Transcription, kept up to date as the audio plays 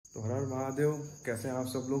तो हर हर महादेव, कैसे हैं आप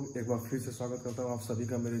सब लोग। एक बार फिर से स्वागत करता हूं आप सभी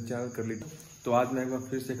का मेरे चैनल कर लीजिए। तो आज मैं एक बार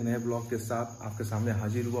फिर से एक नए ब्लॉग के साथ आपके सामने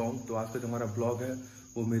हाजिर हुआ हूं। तो आज का जो हमारा ब्लॉग है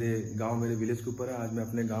वो मेरे गांव, मेरे विलेज के ऊपर है। आज मैं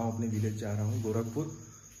अपने गांव, अपने विलेज जा रहा हूं गोरखपुर।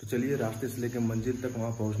 तो चलिए रास्ते से लेकर मंजिल तक,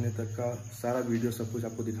 वहाँ पहुँचने तक का सारा वीडियो सब कुछ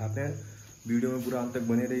आपको दिखाते हैं। वीडियो में पूरा अंत तक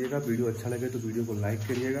बने रहिएगा। वीडियो अच्छा लगे तो वीडियो को लाइक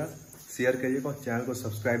करिएगा, शेयर करिएगा और चैनल को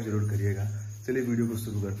सब्सक्राइब जरूर करिएगा। चलिए वीडियो को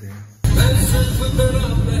शुरू करते हैं।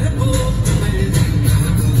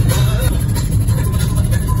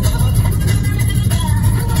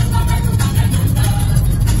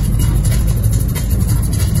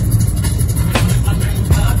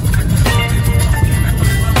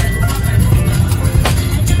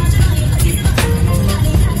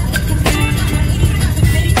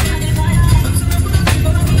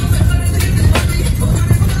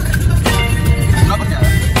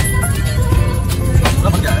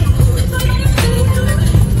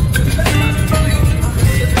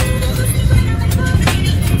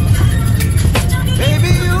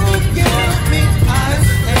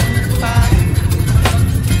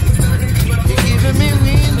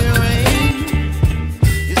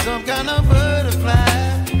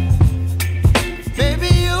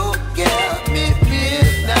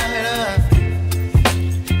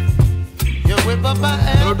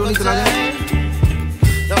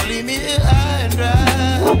 Don't leave me here high and dry.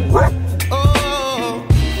 Oh,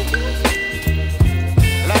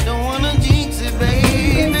 well, I don't wanna jinx it,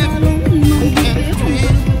 baby. Can't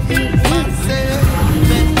treat myself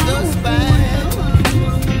at the spine.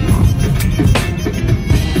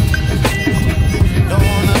 Don't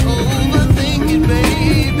wanna overthink it,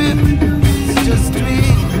 baby. It's just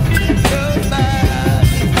sweet goodbye.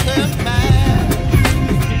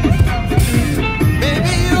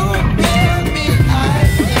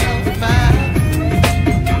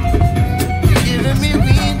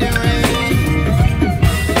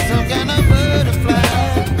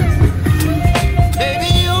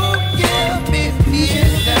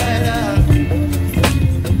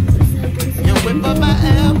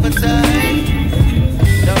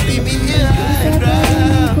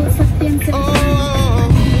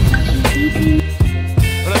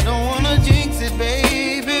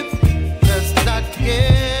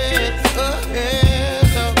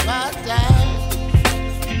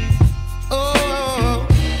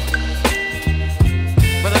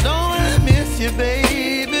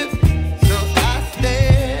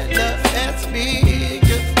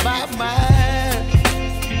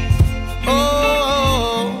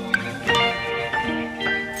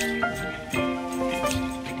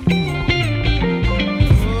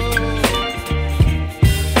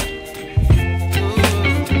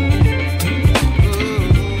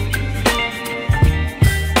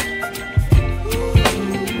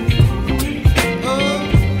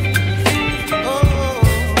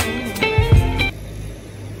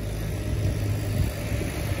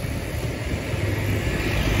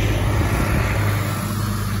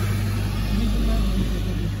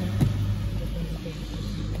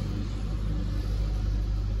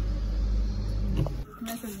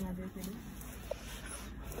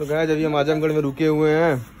 तो guys अभी हम आजमगढ़ में रुके हुए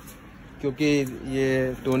हैं क्योंकि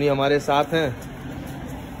ये Tony हमारे साथ हैं।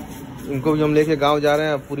 इनको भी हम लेके गांव जा रहे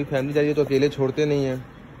हैं। अब पूरी फैमिली जा रही है तो अकेले छोड़ते नहीं हैं।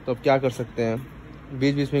 तो अब क्या कर सकते हैं,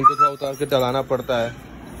 बीच बीच में इनको थोड़ा उतार के टलाना पड़ता है।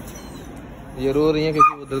 ये रो रही हैं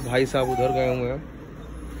क्योंकि उधर भाई साहब उधर गए हुए हैं।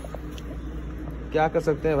 क्या कर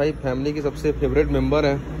सकते हैं भाई, फैमिली की सबसे फेवरेट मेम्बर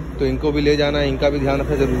हैं तो इनको भी ले जाना है, इनका भी ध्यान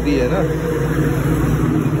रखना जरूरी है ना।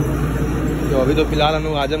 तो अभी तो फिलहाल हम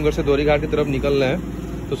लोग आजमगढ़ से दोरी घाट की तरफ निकल रहे हैं।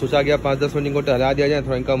 तो सोचा गया 5-10 मिनट इनको टहला दिया जाए,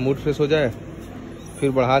 थोड़ा इनका मूड फ्रेश हो जाए,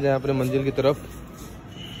 फिर बढ़ा जाए अपने मंजिल की तरफ।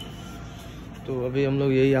 तो अभी हम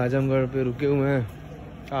लोग यही आजमगढ़ पे रुके हुए हैं,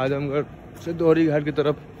 आजमगढ़ से दोरी घाट की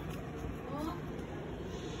तरफ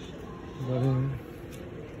बढ़े हैं।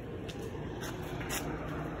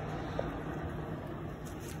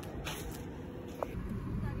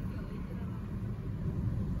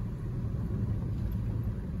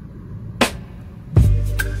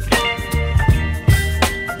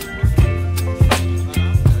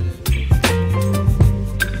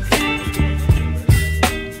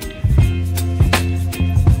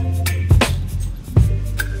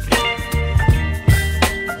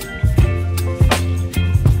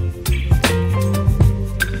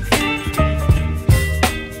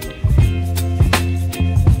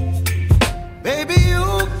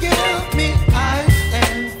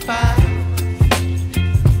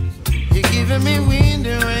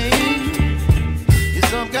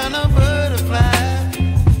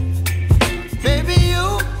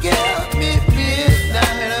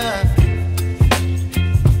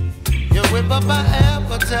 whip up my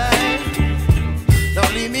appetite.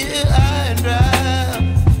 Don't leave me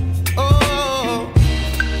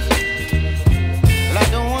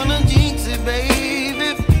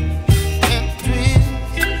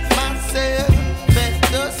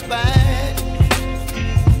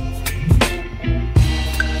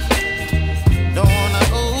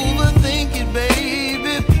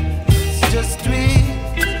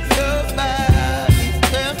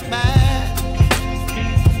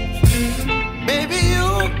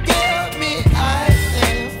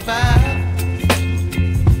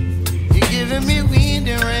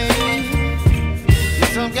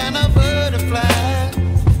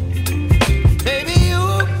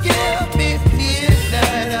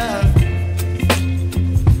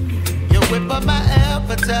up my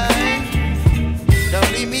appetite.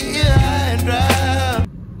 Don't leave me here high and dry.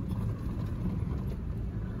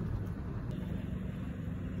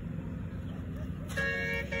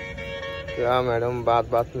 क्या मैडम बात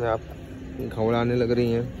बात में आप घबराने लग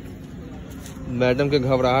रही हैं? मैडम के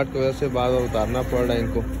घबराहट की वजह से बार बार उतारना पड़ रहा है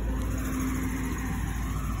इनको।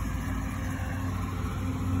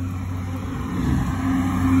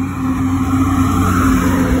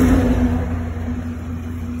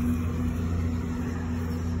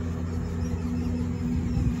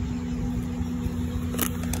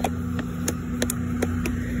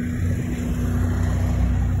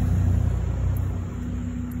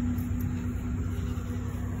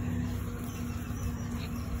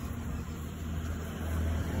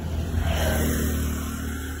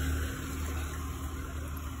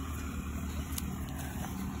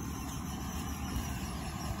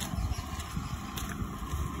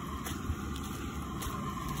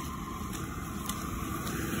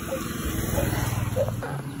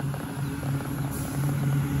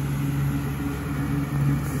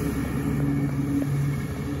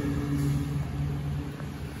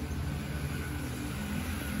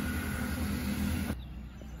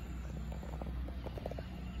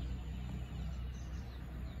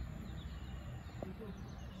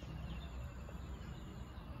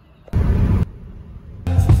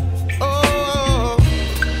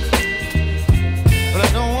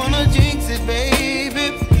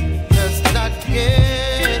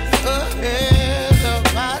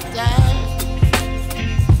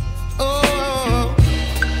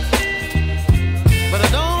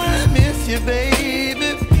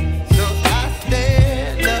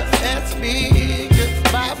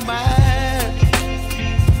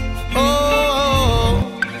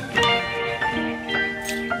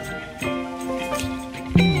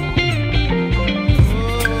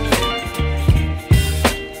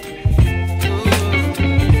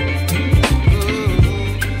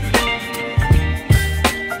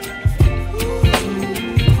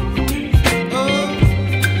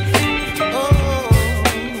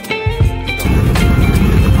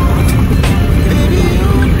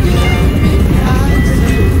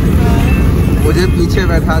 पीछे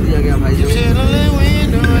बैठा दिया गया भाई, जो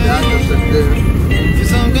क्या कर सकते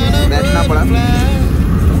हैं, बैठना पड़ा।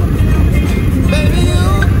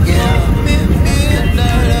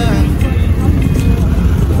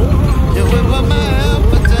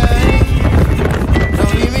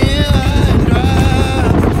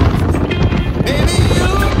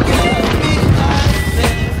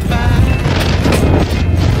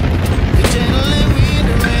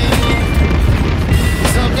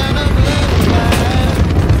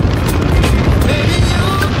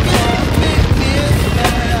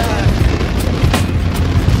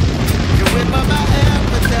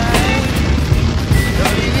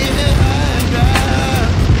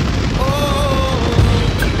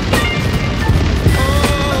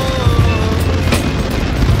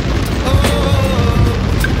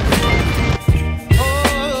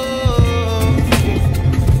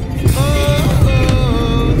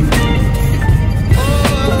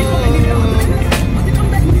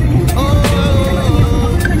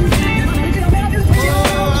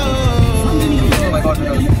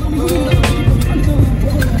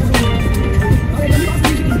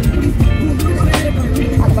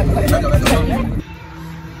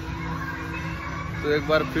 तो एक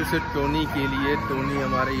बार फिर से टोनी के लिए, टोनी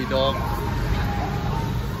हमारे ये डॉग,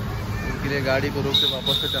 उनके लिए गाड़ी को रोक के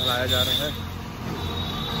वापस से टहलाया जा रहा है।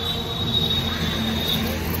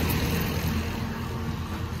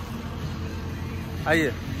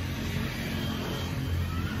 आइए।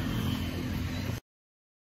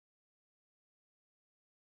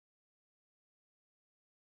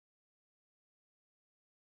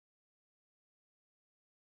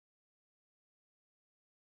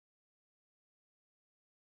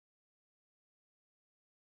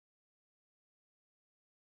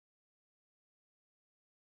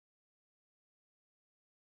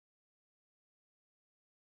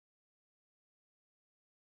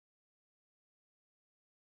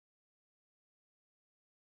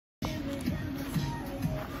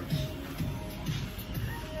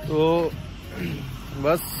 तो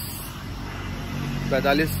बस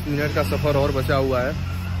 45 मिनट का सफ़र और बचा हुआ है।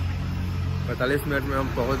 45 मिनट में हम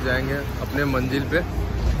पहुंच जाएंगे अपने मंजिल पे।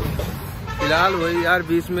 फिलहाल वही यार,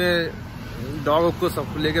 बीच में डॉग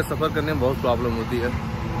को लेके सफ़र करने में बहुत प्रॉब्लम होती है।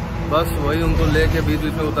 बस वही उनको लेके बीच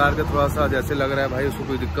बीच में उतार के थोड़ा सा जैसे लग रहा है भाई उसको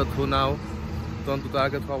कोई दिक्कत हो ना हो, तो हम उतार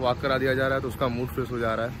के थोड़ा वॉक करा दिया जा रहा है, तो उसका मूड फ्रेश हो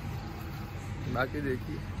जा रहा है। बाकी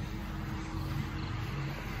देखिए।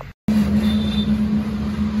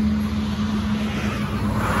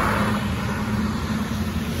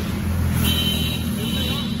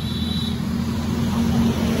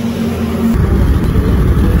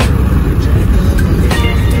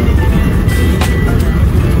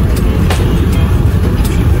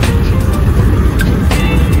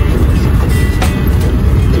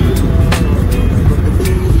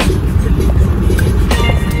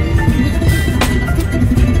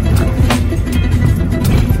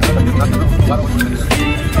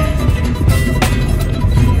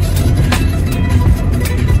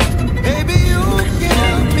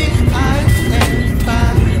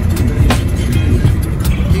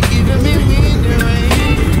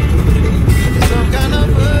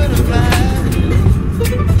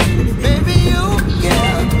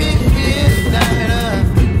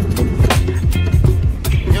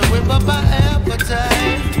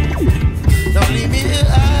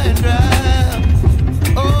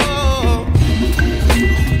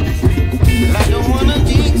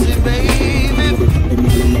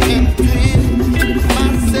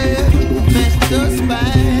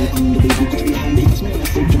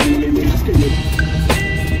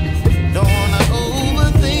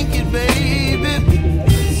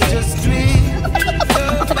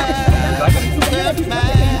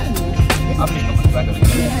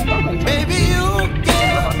 Baby, you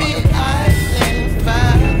give me ice and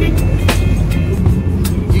fire.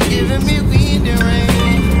 You're giving me wind and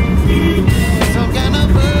rain, some kind of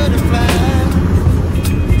butterfly.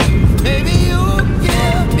 Baby, you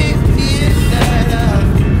give me midnight.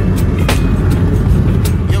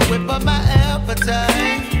 You whip up my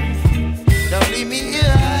appetite. Don't leave me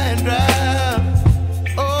here high and dry.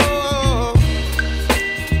 Oh,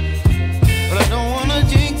 but I don't wanna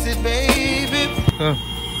jinx it, baby.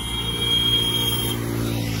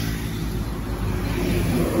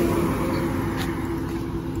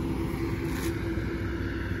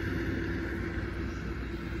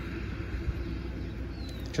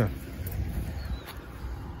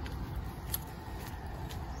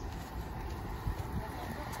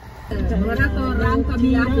 चल हमारा तो राम का भी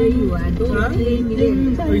आज यही हुआ है, 2 हरी मिले,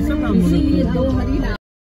 इसीलिए 2 हरी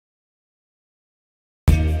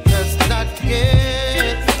Let's not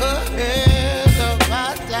get ahead of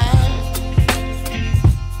my time.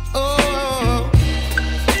 Oh,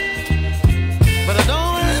 but I don't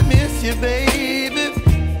wanna miss you, baby.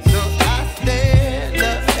 So I stand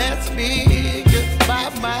up and speak my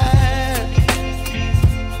mind.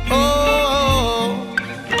 Oh,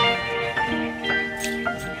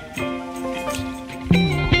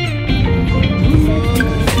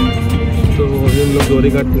 तो अभी हम लोग दोरी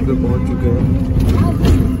घाट पुल पे पहुंच चुके हैं।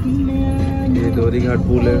 ये दोरी घाट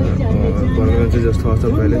पुल है और वाराणसी से जस्ट थोड़ा सा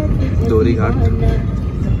पहले दोरी घाट।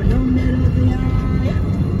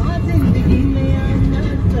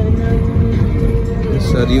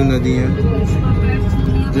 सरयू नदी है।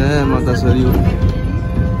 जय माता सरयू।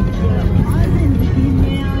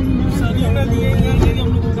 सरयू नदी है, हम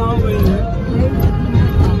लोग गाँव गए हैं।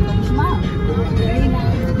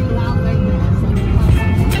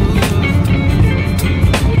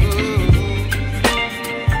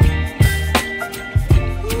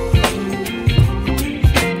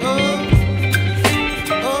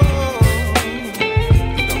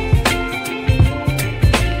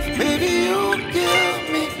 baby, you give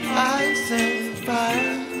me ice and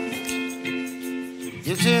fire.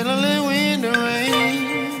 You're chilling wind and rain.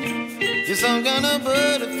 You're some kind of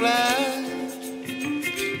butterfly.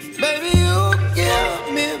 Baby, you give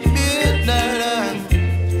me midnight.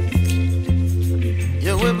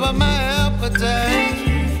 You whip up my appetite.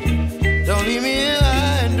 Don't leave me here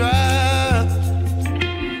high and dry.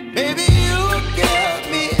 Baby, you give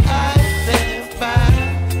me ice and fire.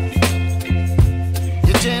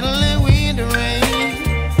 You're channeling wind and rain.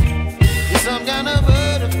 You're some kind of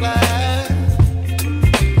butterfly.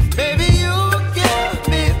 Baby, you give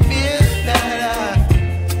me midnight.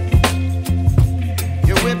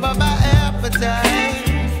 You whip up my appetite.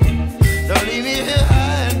 Don't leave me here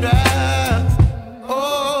high and dry. Oh,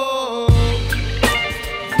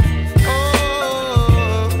 oh,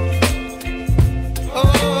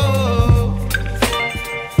 oh,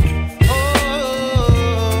 oh,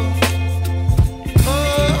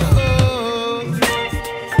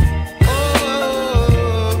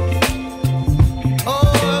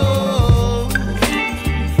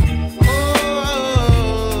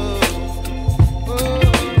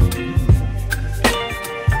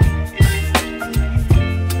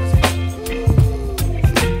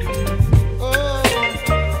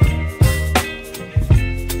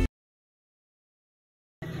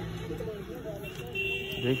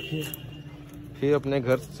 देखिए फिर अपने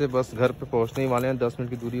घर से बस घर पे पहुंचने ही वाले हैं। 10 मिनट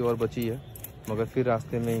की दूरी और बची है, मगर फिर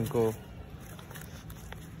रास्ते में इनको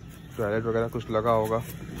टॉयलेट वगैरह कुछ लगा होगा,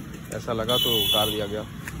 ऐसा लगा तो उतार दिया गया।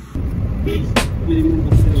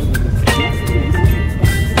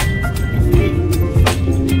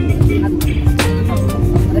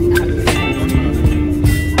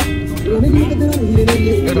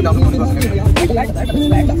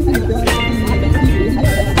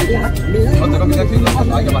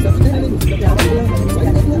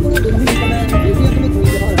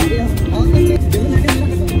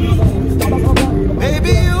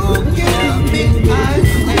 baby, you give me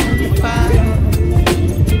ice and fire.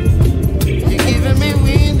 You're giving me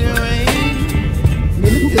wind and rain.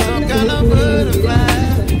 You're some kind of butterfly.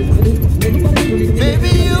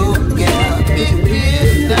 Baby, you give me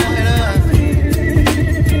midnight.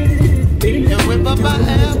 You whip up my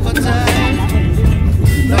appetite.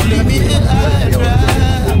 Don't leave me here high and dry.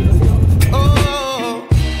 Oh,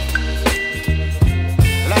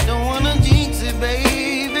 but I don't wanna jinx it,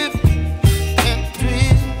 baby. And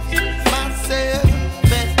twist myself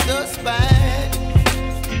at the spine.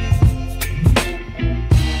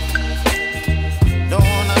 Don't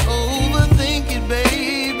wanna overthink it,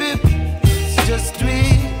 baby. It's just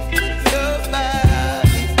twist your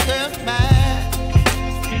body and mine.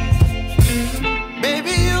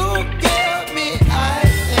 Baby, you give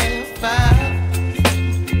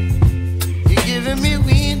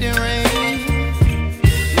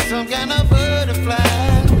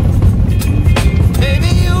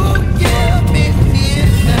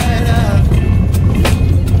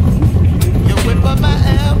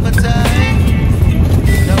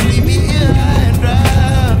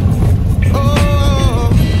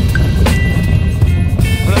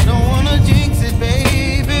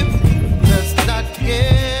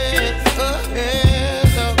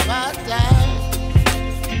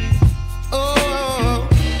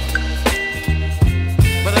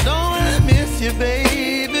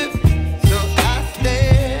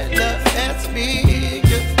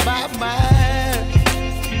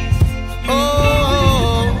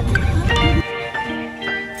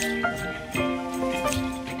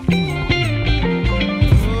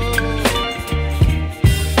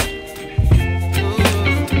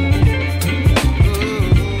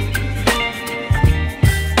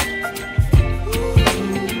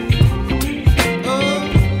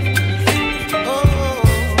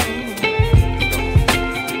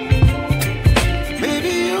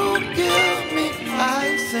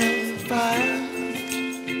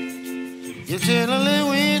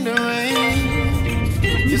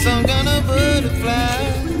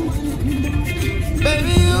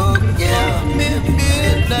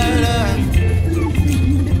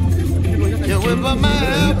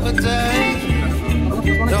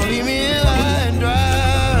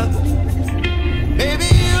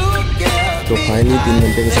finally 3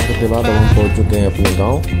 घंटे के सफर के बाद अब हम पहुंच चुके हैं अपने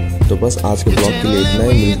गांव। तो बस आज के ब्लॉग के लिए इतना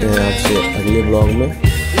ही, मिलते हैं आपसे अगले ब्लॉग में,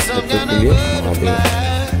 तब तक के लिए महादेव।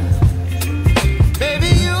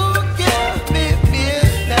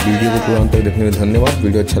 वीडियो को पूरा अंत तक देखने के लिए धन्यवाद।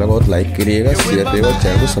 वीडियो अच्छा लगा तो लाइक करिएगा, शेयर करिएगा,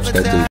 चैनल को सब्सक्राइब करिएगा।